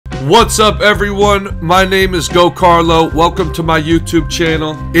What's up everyone, my name is GOCARLO, welcome to my YouTube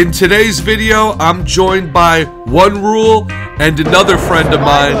channel. In today's video, I'm joined by One Rule and another friend of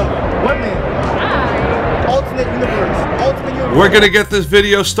mine. We're gonna get this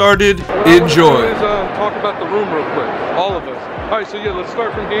video started, enjoy. Let's talk about the room real quick, all of us. Alright, so yeah, let's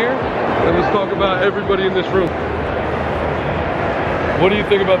start from here, and let's talk about everybody in this room. What do you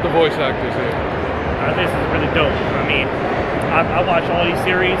think about the voice actors here? This is really dope. I mean, I watch all these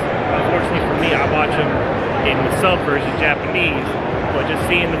series. Unfortunately for me, I watch them in the sub version, Japanese. But just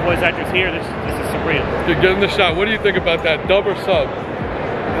seeing the voice actors here, this is surreal. You're getting the shot. What do you think about that? Dub or sub?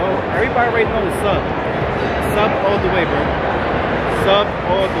 No, everybody right now is sub. Sub all the way, bro. Sub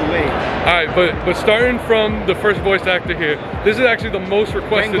all the way. Alright, but starting from the first voice actor here, this is actually the most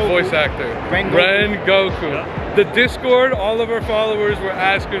requested voice actor. Rengoku. Yeah. The Discord, all of our followers were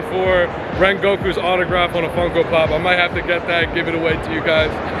asking for Rengoku's autograph on a Funko Pop. I might have to get that and give it away to you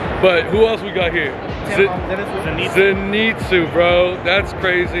guys. But who else we got here? Zenitsu, bro. That's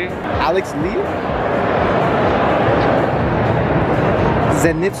crazy. Alex Lee.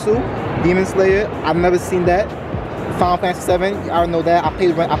 Zenitsu, Demon Slayer. I've never seen that. Final Fantasy 7. I don't know that. I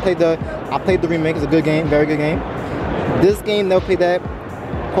played the remake. It's a good game, very good game. This game, never played that.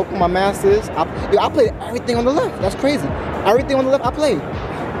 Pokemon Masters. I played everything on the left. That's crazy. Everything on the left I played.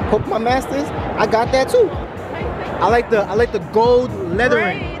 Pokemon Masters. I got that too. I like the gold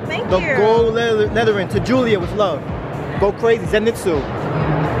lettering. Great, thank the you. gold lettering to Julia with love. Go crazy, Zenitsu.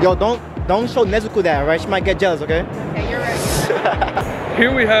 Yo, don't show Nezuko that, right? She might get jealous, okay? Okay, you're right.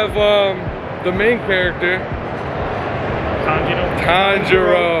 Here we have the main character,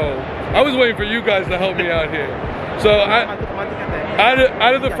 Tanjiro. I was waiting for you guys to help me out here. So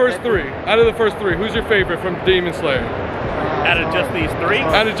out of the first three, who's your favorite from Demon Slayer? Out of just these three?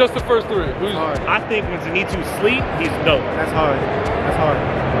 Out of just the first three, who's? I think when Zenitsu sleep, he's dope. That's hard. That's hard.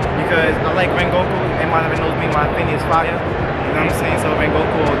 Because I like Rengoku. Everybody knows me. My opinion is fire. You know what I'm saying? So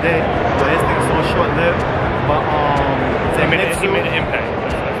Rengoku all day. But this thing's so short-lived. But Zenitsu, he made an impact.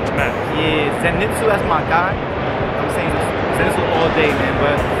 That's what matters. Yeah, Zenitsu, that's my guy. I'm saying Zenitsu all day, man.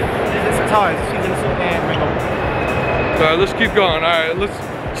 But it's hard. It's Zenitsu and Rengoku. Alright, let's keep going. Alright,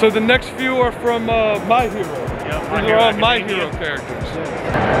 so the next few are from My Hero. These are all My Hero characters.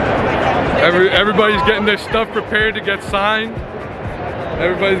 Everybody's getting their stuff prepared to get signed.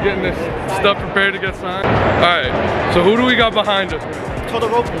 Everybody's getting their stuff prepared to get signed. Alright, so who do we got behind us?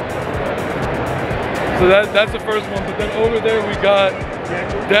 Todoroki. So that's the first one, but then over there we got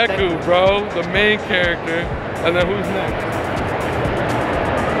Deku, bro, the main character. And then who's next?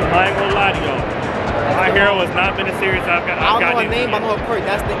 I ain't gonna lie to y'all. My Hero has not been a series I've got. I don't know her name, but I know her quirk.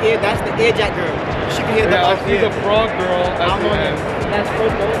 That's the ear jack girl. She can hear the I see the frog girl at the end. That's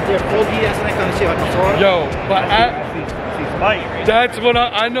Froggy, that's that kind of shit. Like yo, but Spike. That's what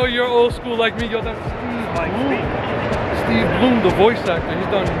I know you're old school like me. Yo, that's Steve Bloom, the voice actor. He's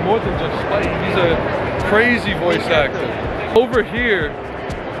done more than just Spike. He's a crazy voice actor. Over here,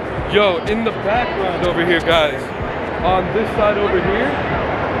 yo, in the background over here, guys, on this side over here,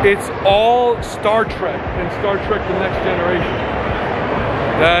 it's all Star Trek and Star Trek The Next Generation.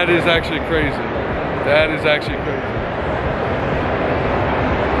 That is actually crazy. That is actually crazy.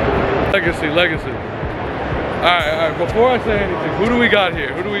 Legacy. Alright, before I say anything, who do we got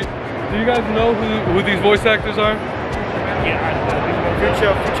here? Do you guys know who these voice actors are? Yeah,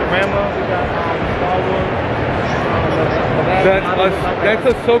 Futurama, we got Star Wars. That's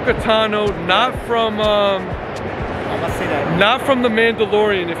Ahsoka Tano, not from The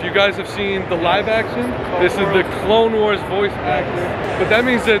Mandalorian. If you guys have seen the live action, this is the Clone Wars voice actor. But that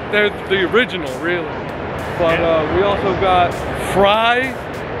means that they're the original, really. But we also got Fry,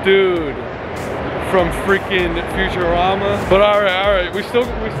 dude, from freaking Futurama. But all right, we still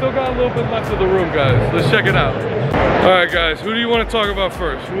got a little bit left of the room, guys. Let's check it out. All right, guys, who do you want to talk about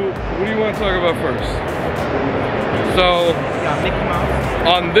first? Who do you want to talk about first? So Mickey Mouse.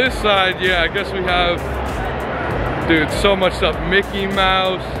 On this side, yeah, I guess we have, dude, so much stuff. Mickey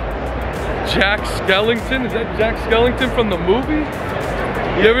Mouse, Jack Skellington. Is that Jack Skellington from the movie?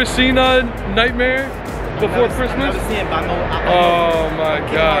 You ever seen Nightmare Before Christmas? I've never seen it, but I know. Oh my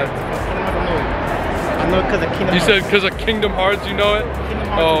God. I know because of Kingdom Hearts. You said because of Kingdom Hearts, you know it?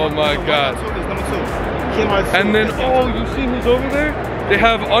 Oh my God. Number 2. Kingdom Hearts 2. And then, oh, you see who's over there? They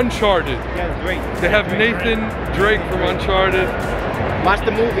have Uncharted. Yeah, Drake. They have Nathan Drake from Uncharted. Watch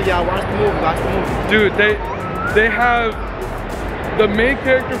the movie, y'all. Watch the movie. Dude, they have the main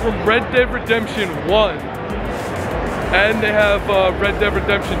character from Red Dead Redemption 1. And they have Red Dead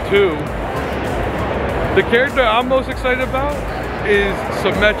Redemption 2. The character I'm most excited about is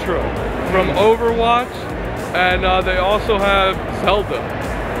Symmetra from Overwatch. And they also have Zelda.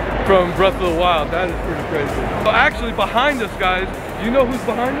 from Breath of the Wild. That is pretty crazy. But actually, behind us, guys, do you know who's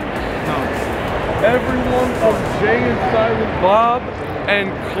behind us? No. Everyone from Jay and Silent Bob and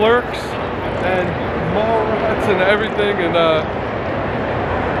Clerks and Mallrats and everything, and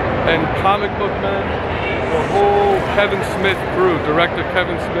Comic Book Man. The whole Kevin Smith crew, director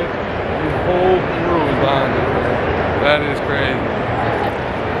Kevin Smith, his whole crew is behind us. That is crazy.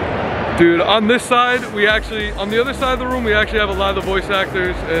 Dude, on this side, on the other side of the room, we actually have a lot of the voice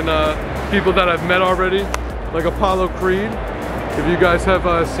actors and people that I've met already, like Apollo Creed. If you guys have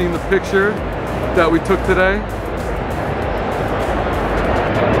seen the picture that we took today.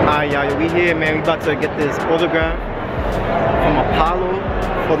 Alright, y'all, we here, man. We about to get this autograph from Apollo.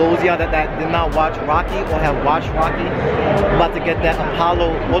 For those of y'all that did not watch Rocky or have watched Rocky, we're about to get that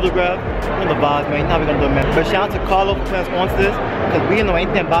Apollo autograph. On the vibes, man. How we gonna do it, man? But shout out to Carlo for putting us on this, because we didn't know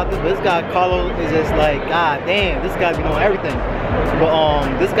anything about this. But this guy Carlo is just like, god damn, this guy be knowing everything.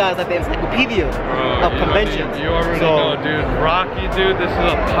 But this guy's like the encyclopedia of conventions. You already know, dude. Rocky, dude. This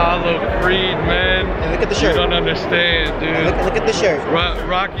is Apollo Creed, man. And look at the shirt. You don't understand, dude. Look at the shirt.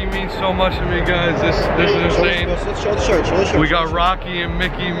 Rocky means so much to me, guys. This is insane. Show the shirt. Show the shirt. We got Rocky and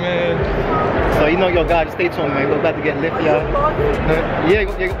Mickey, man. So you know, yo, guys, just stay tuned, man. We're about to get lit, y'all. Yeah,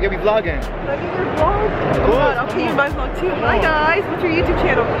 you'll be vlogging. Can I get your vlog? Cool. I'll put you in my vlog too. Hi guys, what's your YouTube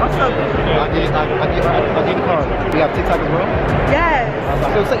channel? Awesome. I'll give you the card. We have TikTok as well? Yes.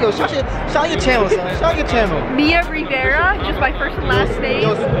 Yo, shout your channel, son. Shout your channel. Mia Rivera, just my first and last name.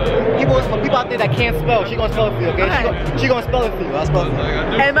 Yo, people out there that can't spell, she gonna spell it for you, okay? She gonna spell it for you. I'll spell it for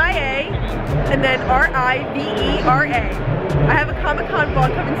you. MIA and then RIVERA. I have a Comic-Con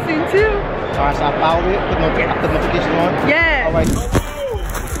vlog coming soon too. Alright, so I followed it, put notifications on. Yes. Alright.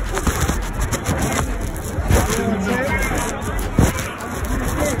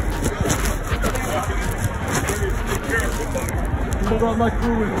 My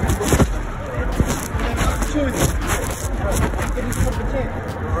crew is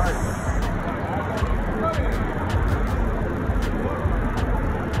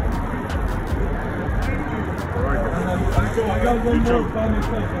I got one more by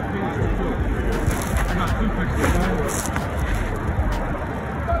myself. I got 2 pictures.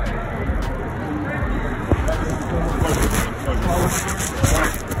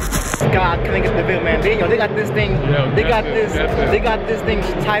 God, can I get the bill, man? They got this thing. They got this thing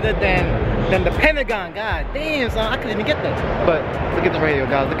tighter than the Pentagon. God damn, son, I couldn't even get that. But look at this right here,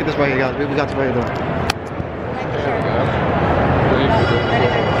 guys. Look at this right here, guys. We got this right here.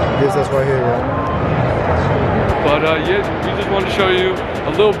 This right here, y'all. But yeah, we just wanted to show you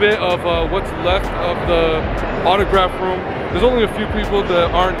a little bit of what's left of the autograph room. There's only a few people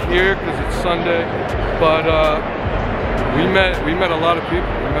that aren't here because it's Sunday, but we met a lot of people.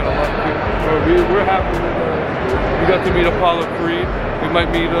 We're happy that we got to meet Apollo Creed. We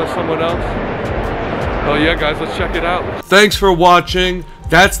might meet someone else. Oh yeah, guys, let's check it out. Thanks for watching.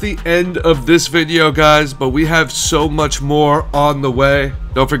 That's the end of this video, guys, but we have so much more on the way.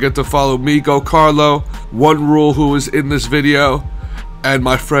 Don't forget to follow me, GOCARLO, One Rule, who is in this video, and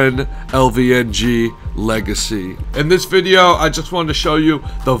my friend LVNG Legacy. In this video, I just wanted to show you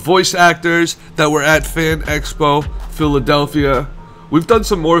the voice actors that were at Fan Expo Philadelphia. We've done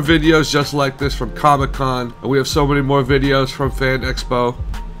some more videos just like this from Comic-Con, and we have so many more videos from Fan Expo.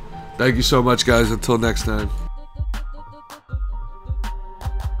 Thank you so much, guys. Until next time.